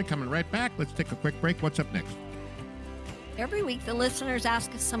Deb and Lori coming right back. Let's take a quick break. What's up next? Every week, the listeners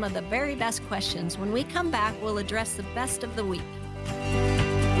ask us some of the very best questions. When we come back, we'll address the best of the week.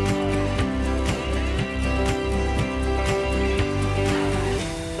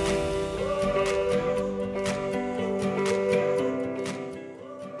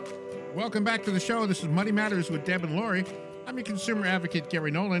 Welcome back to the show. This is Money Matters with Deb and Lori. I'm your consumer advocate,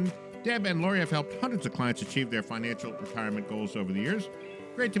 Gary Nolan. Deb and Lori have helped hundreds of clients achieve their financial retirement goals over the years.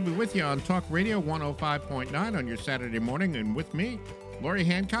 Great to be with you on Talk Radio 105.9 on your Saturday morning. And with me, Lori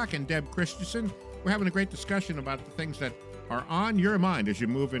Hancock and Deb Christensen. We're having a great discussion about the things that are on your mind as you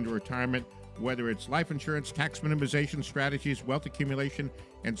move into retirement, whether it's life insurance, tax minimization strategies, wealth accumulation,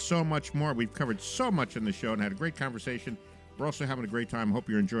 and so much more. We've covered so much in the show and had a great conversation. We're also having a great time. Hope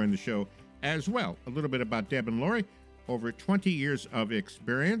you're enjoying the show as well. A little bit about Deb and Lori, over 20 years of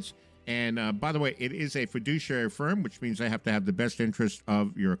experience. And by the way, it is a fiduciary firm, which means they have to have the best interest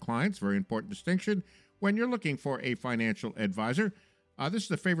of your clients. Very important distinction when you're looking for a financial advisor. This is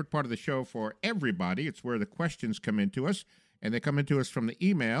the favorite part of the show for everybody. It's where the questions come into us, and they come into us from the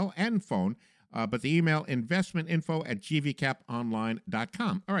email and phone. But the email,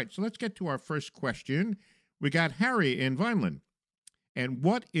 investmentinfo@gvcaponline.com. All right, so let's get to our first question. We got Harry in Vineland. And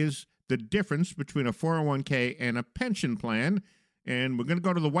what is the difference between a 401k and a pension plan? And we're going to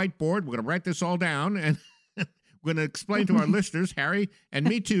go to the whiteboard. We're going to write this all down, and we're going to explain to our listeners, Harry, and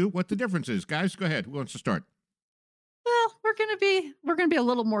me too, what the difference is. Guys, go ahead. Who wants to start? Well, we're going to be a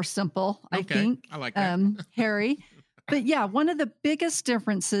little more simple, I think. I like that. Harry. But yeah, one of the biggest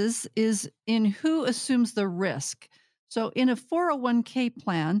differences is in who assumes the risk. So in a 401k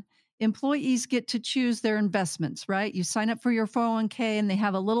plan, employees get to choose their investments, right? You sign up for your 401k and they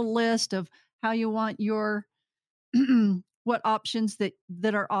have a little list of how you want your what options that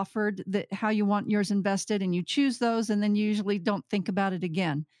are offered, that how you want yours invested, and you choose those, and then you usually don't think about it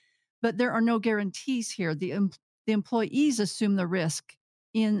again. But there are no guarantees here. The employees assume the risk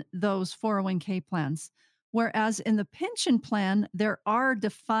in those 401k plans. Whereas in the pension plan, there are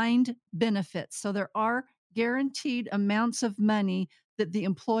defined benefits. So there are guaranteed amounts of money that the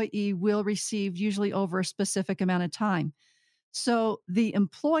employee will receive, usually over a specific amount of time. So the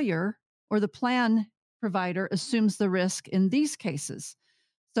employer or the plan provider assumes the risk in these cases.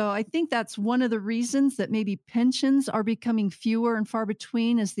 So I think that's one of the reasons that maybe pensions are becoming fewer and far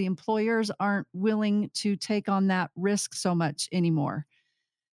between, as the employers aren't willing to take on that risk so much anymore.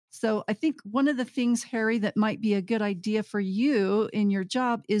 So I think one of the things, Harry, that might be a good idea for you in your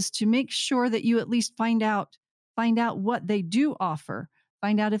job is to make sure that you at least find out what they do offer.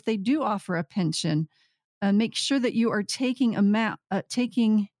 Find out if they do offer a pension. Make sure that you are taking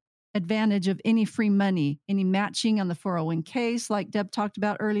advantage of any free money, any matching on the 401ks, like Deb talked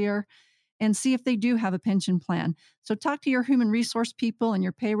about earlier, and see if they do have a pension plan. So talk to your human resource people and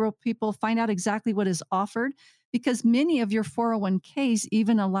your payroll people. Find out exactly what is offered, because many of your 401ks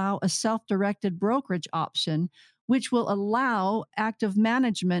even allow a self-directed brokerage option, which will allow active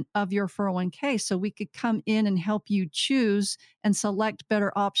management of your 401k. So we could come in and help you choose and select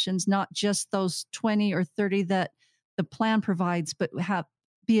better options, not just those 20 or 30 that the plan provides, but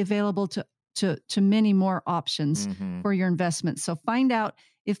be available to many more options for your investments. So find out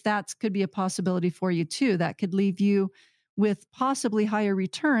if that could be a possibility for you too. That could leave you with possibly higher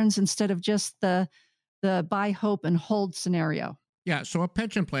returns instead of just the buy, hope, and hold scenario. Yeah, so a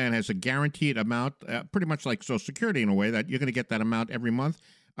pension plan has a guaranteed amount, pretty much like Social Security in a way, that you're going to get that amount every month.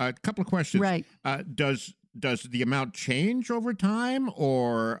 A couple of questions. Right. Does the amount change over time,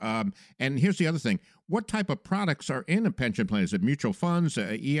 or and here's the other thing: what type of products are in a pension plan? Is it mutual funds,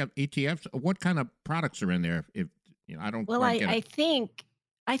 ETFs? What kind of products are in there? If I don't. Well, quite get it.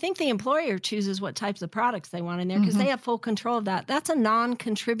 I think the employer chooses what types of products they want in there because they have full control of that. That's a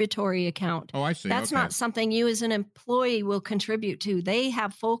non-contributory account. Oh, I see. That's Okay. not something you as an employee will contribute to. They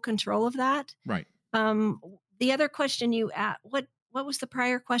have full control of that. Right. The other question you asked, what was the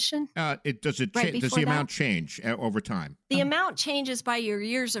prior question? Does it Right does the before amount change over time? The amount changes by your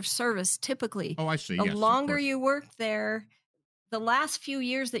years of service typically. Oh, I see. The Yes, of longer course. you work there, the last few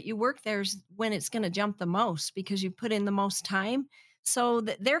years that you work there is when it's going to jump the most because you put in the most time. So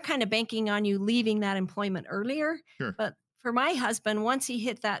they're kind of banking on you leaving that employment earlier. Sure. But for my husband, once he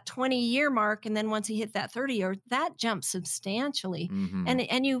hit that 20-year mark and then once he hit that 30-year, that jumps substantially. Mhm.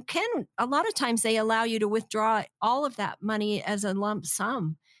 And you can, a lot of times they allow you to withdraw all of that money as a lump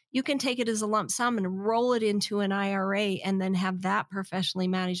sum. You can take it as a lump sum and roll it into an IRA and then have that professionally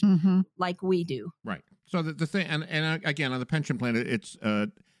managed like we do. Right. So the thing, and again, on the pension plan, it's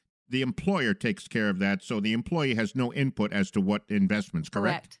the employer takes care of that, so the employee has no input as to what investments.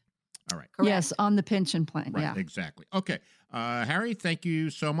 Correct. All right. Correct. Yes, on the pension plan. Right. Yeah. Exactly. Okay. Harry, thank you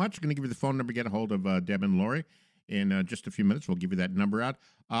so much. I'm going to give you the phone number. Get a hold of Deb and Lori in just a few minutes. We'll give you that number out.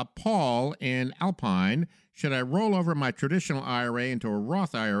 Paul in Alpine, should I roll over my traditional IRA into a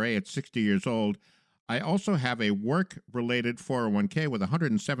Roth IRA at 60 years old? I also have a work-related 401k with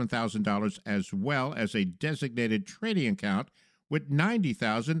 $107,000 as well as a designated trading account with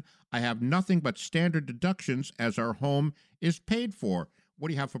 $90,000. I have nothing but standard deductions as our home is paid for. What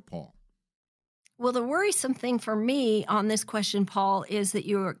do you have for Paul? Well, the worrisome thing for me on this question, Paul, is that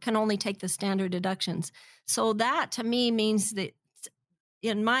you can only take the standard deductions. So that to me means that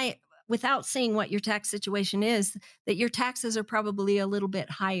without seeing what your tax situation is, that your taxes are probably a little bit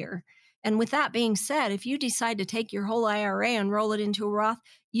higher. And with that being said, if you decide to take your whole IRA and roll it into a Roth,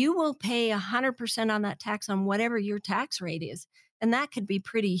 you will pay 100% on that tax on whatever your tax rate is. And that could be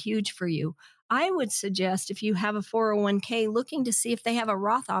pretty huge for you. I would suggest if you have a 401k, looking to see if they have a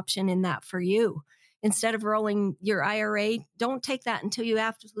Roth option in that for you. Instead of rolling your IRA, don't take that until you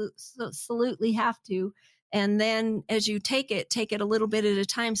absolutely have to. And then as you take it a little bit at a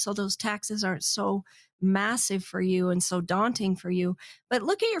time so those taxes aren't so massive for you and so daunting for you. But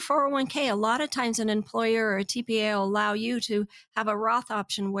look at your 401k. A lot of times an employer or a TPA will allow you to have a Roth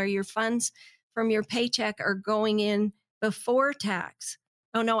option where your funds from your paycheck are going in before tax.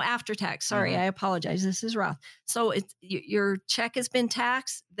 Oh, no, after tax. Sorry, I apologize. This is Roth. So your check has been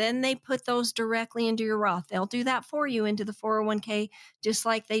taxed. Then they put those directly into your Roth. They'll do that for you into the 401k, just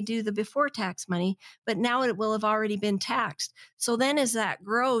like they do the before tax money. But now it will have already been taxed. So then as that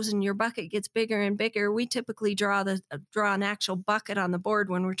grows and your bucket gets bigger and bigger, we typically draw an actual bucket on the board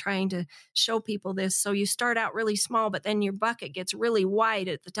when we're trying to show people this. So you start out really small, but then your bucket gets really wide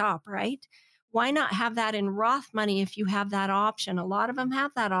at the top, right? Why not have that in Roth money if you have that option? A lot of them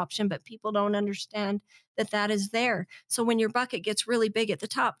have that option, but people don't understand that is there. So when your bucket gets really big at the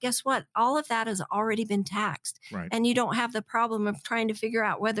top, guess what? All of that has already been taxed. Right. And you don't have the problem of trying to figure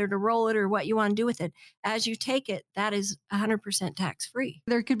out whether to roll it or what you want to do with it. As you take it, that is 100% tax-free.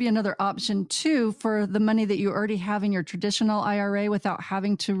 There could be another option too for the money that you already have in your traditional IRA without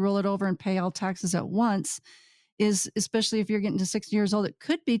having to roll it over and pay all taxes at once. Is especially if you're getting to 60 years old, it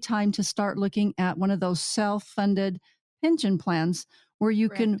could be time to start looking at one of those self-funded pension plans where you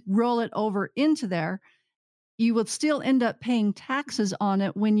can roll it over into there. You will still end up paying taxes on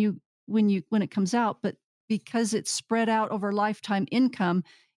it when it comes out, but because it's spread out over lifetime income,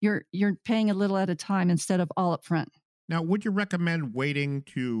 you're paying a little at a time instead of all up front. Now, would you recommend waiting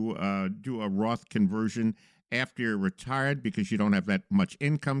to do a Roth conversion after you're retired because you don't have that much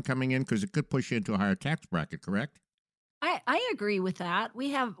income coming in? Because it could push you into a higher tax bracket, correct? I agree with that.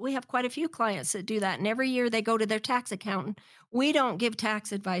 We have quite a few clients that do that. And every year they go to their tax accountant. We don't give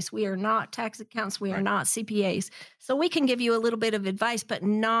tax advice. We are not tax accountants. We are not CPAs. So we can give you a little bit of advice, but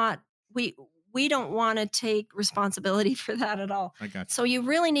we don't want to take responsibility for that at all. I got you. So you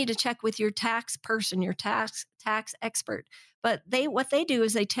really need to check with your tax person, your tax expert. But what they do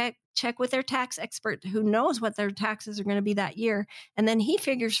is they check with their tax expert who knows what their taxes are going to be that year. And then he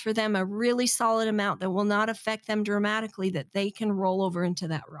figures for them a really solid amount that will not affect them dramatically that they can roll over into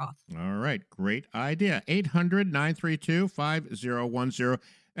that Roth. All right. Great idea. 800-932-5010.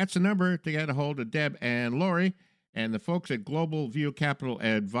 That's the number to get a hold of Deb and Lori. And the folks at Global View Capital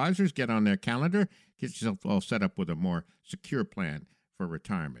Advisors, get on their calendar, get yourself all set up with a more secure plan for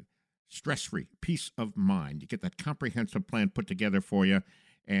retirement. Stress-free, peace of mind. You get that comprehensive plan put together for you.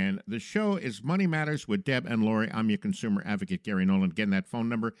 And the show is Money Matters with Deb and Lori. I'm your consumer advocate, Gary Nolan. Again, that phone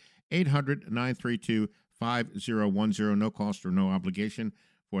number, 800-932-5010. No cost or no obligation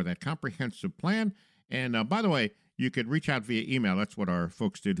for that comprehensive plan. And by the way, you could reach out via email. That's what our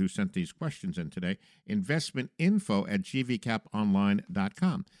folks did who sent these questions in today.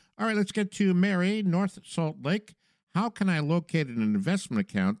 investmentinfo@gvcaponline.com. All right, let's get to Mary, North Salt Lake. How can I locate an investment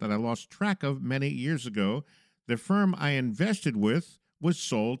account that I lost track of many years ago? The firm I invested with was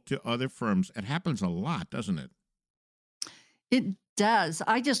sold to other firms. It happens a lot, doesn't it? It does.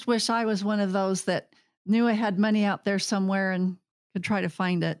 I just wish I was one of those that knew I had money out there somewhere and could try to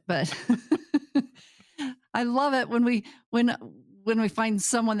find it. But I love it when we find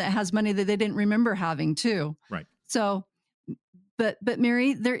someone that has money that they didn't remember having too. Right. So, but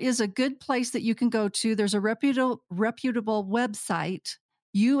Mary, there is a good place that you can go to. There's a reputable website,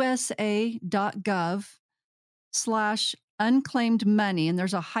 usa.gov/unclaimed money. And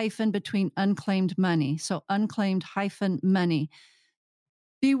there's a hyphen between unclaimed money. So unclaimed-money.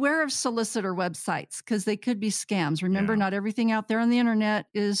 Beware of solicitor websites because they could be scams. Remember, not everything out there on the internet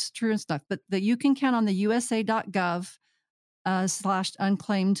is true and stuff, but you can count on the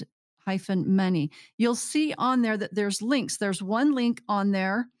usa.gov/unclaimed-money. You'll see on there that there's links. There's one link on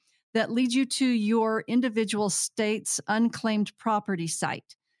there that leads you to your individual state's unclaimed property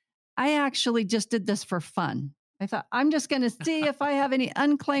site. I actually just did this for fun. I thought, I'm just going to see if I have any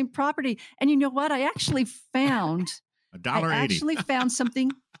unclaimed property. And you know what? I actually found $1.80. I actually found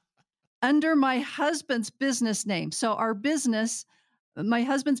something under my husband's business name. So our business, my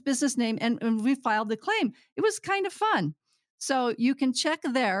husband's business name, and we filed the claim. It was kind of fun. So you can check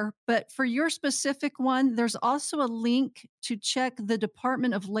there, but for your specific one, there's also a link to check the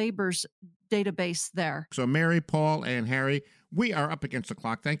Department of Labor's database there. So Mary, Paul, and Harry, we are up against the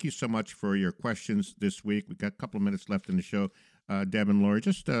clock. Thank you so much for your questions this week. We've got a couple of minutes left in the show. Deb and Lori,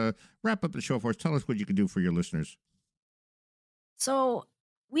 just wrap up the show for us. Tell us what you can do for your listeners. So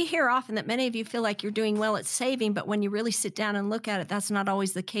we hear often that many of you feel like you're doing well at saving, but when you really sit down and look at it, that's not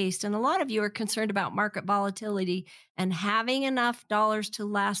always the case. And a lot of you are concerned about market volatility and having enough dollars to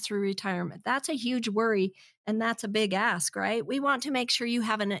last through retirement. That's a huge worry, and that's a big ask, right? We want to make sure you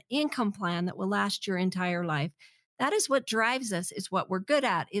have an income plan that will last your entire life. That is what drives us. It's what we're good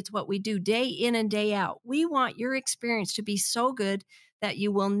at. It's what we do day in and day out. We want your experience to be so good that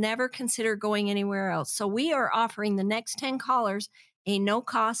you will never consider going anywhere else. So we are offering the next 10 callers a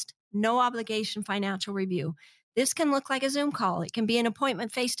no-cost, no-obligation financial review. This can look like a Zoom call. It can be an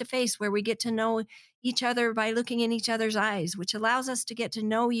appointment face-to-face where we get to know each other by looking in each other's eyes, which allows us to get to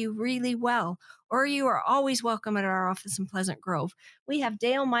know you really well. Or you are always welcome at our office in Pleasant Grove. We have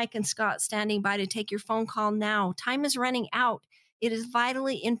Dale, Mike, and Scott standing by to take your phone call now. Time is running out. It is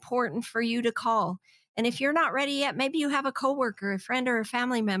vitally important for you to call. And if you're not ready yet, maybe you have a coworker, a friend, or a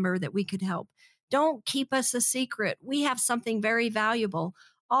family member that we could help. Don't keep us a secret. We have something very valuable.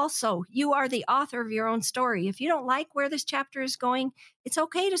 Also, you are the author of your own story. If you don't like where this chapter is going, it's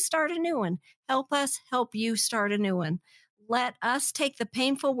okay to start a new one. Help us help you start a new one. Let us take the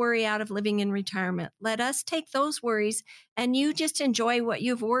painful worry out of living in retirement. Let us take those worries and you just enjoy what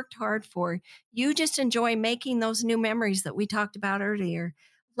you've worked hard for. You just enjoy making those new memories that we talked about earlier.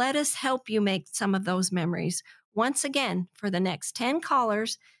 Let us help you make some of those memories. Once again, for the next 10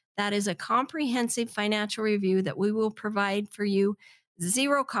 callers, that is a comprehensive financial review that we will provide for you.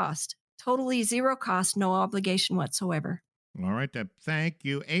 Zero cost, totally zero cost, no obligation whatsoever. All right, Deb, thank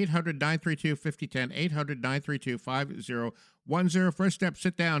you. 800-932-5010, 800-932-5010. First step,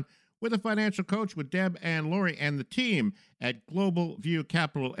 sit down with a financial coach with Deb and Lori and the team at Global View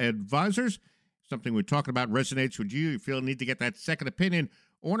Capital Advisors. Something we're talking about resonates with you. You feel the need to get that second opinion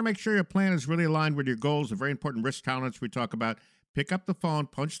or want to make sure your plan is really aligned with your goals, a very important risk tolerance we talk about. Pick up the phone,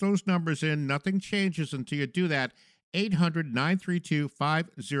 punch those numbers in. Nothing changes until you do that.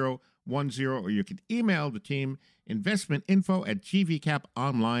 800-932-5010, or you can email the team,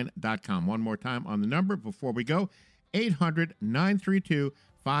 investmentinfo@gvcaponline.com. One more time on the number before we go,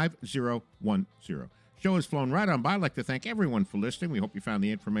 800-932-5010. Show has flown right on by. I'd like to thank everyone for listening. We hope you found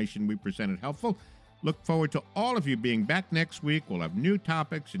the information we presented helpful. Look forward to all of you being back next week. We'll have new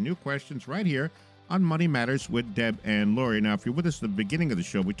topics and new questions right here on Money Matters with Deb and Lori. Now, if you're with us at the beginning of the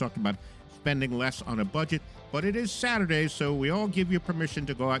show, we talked about spending less on a budget, but it is Saturday, so we all give you permission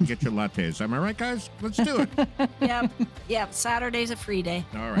to go out and get your lattes. Am I right, guys? Let's do it. Yep. Saturday's a free day.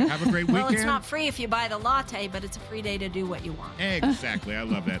 All right. Have a great weekend. Well, it's not free if you buy the latte, but it's a free day to do what you want. Exactly. I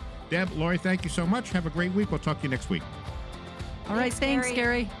love that. Deb, Lori, thank you so much. Have a great week. We'll talk to you next week. All right. Thanks,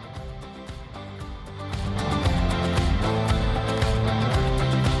 Gary.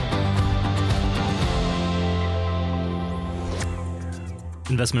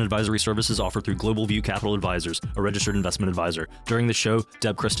 Investment advisory services offered through Global View Capital Advisors, a registered investment advisor. During the show,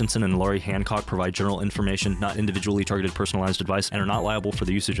 Deb Christensen and Laurie Hancock provide general information, not individually targeted personalized advice, and are not liable for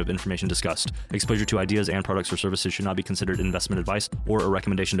the usage of information discussed. Exposure to ideas and products or services should not be considered investment advice or a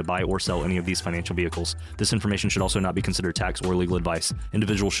recommendation to buy or sell any of these financial vehicles. This information should also not be considered tax or legal advice.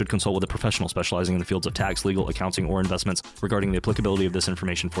 Individuals should consult with a professional specializing in the fields of tax, legal, accounting, or investments regarding the applicability of this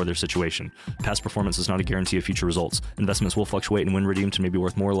information for their situation. Past performance is not a guarantee of future results. Investments will fluctuate and when redeemed may be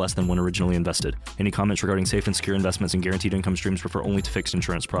worth more or less than when originally invested. Any comments regarding safe and secure investments and guaranteed income streams refer only to fixed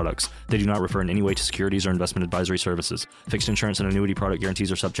insurance products. They do not refer in any way to securities or investment advisory services. Fixed insurance and annuity product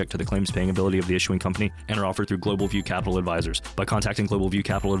guarantees are subject to the claims paying ability of the issuing company and are offered through Global View Capital Advisors. By contacting Global View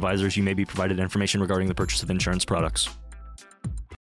Capital Advisors, you may be provided information regarding the purchase of insurance products.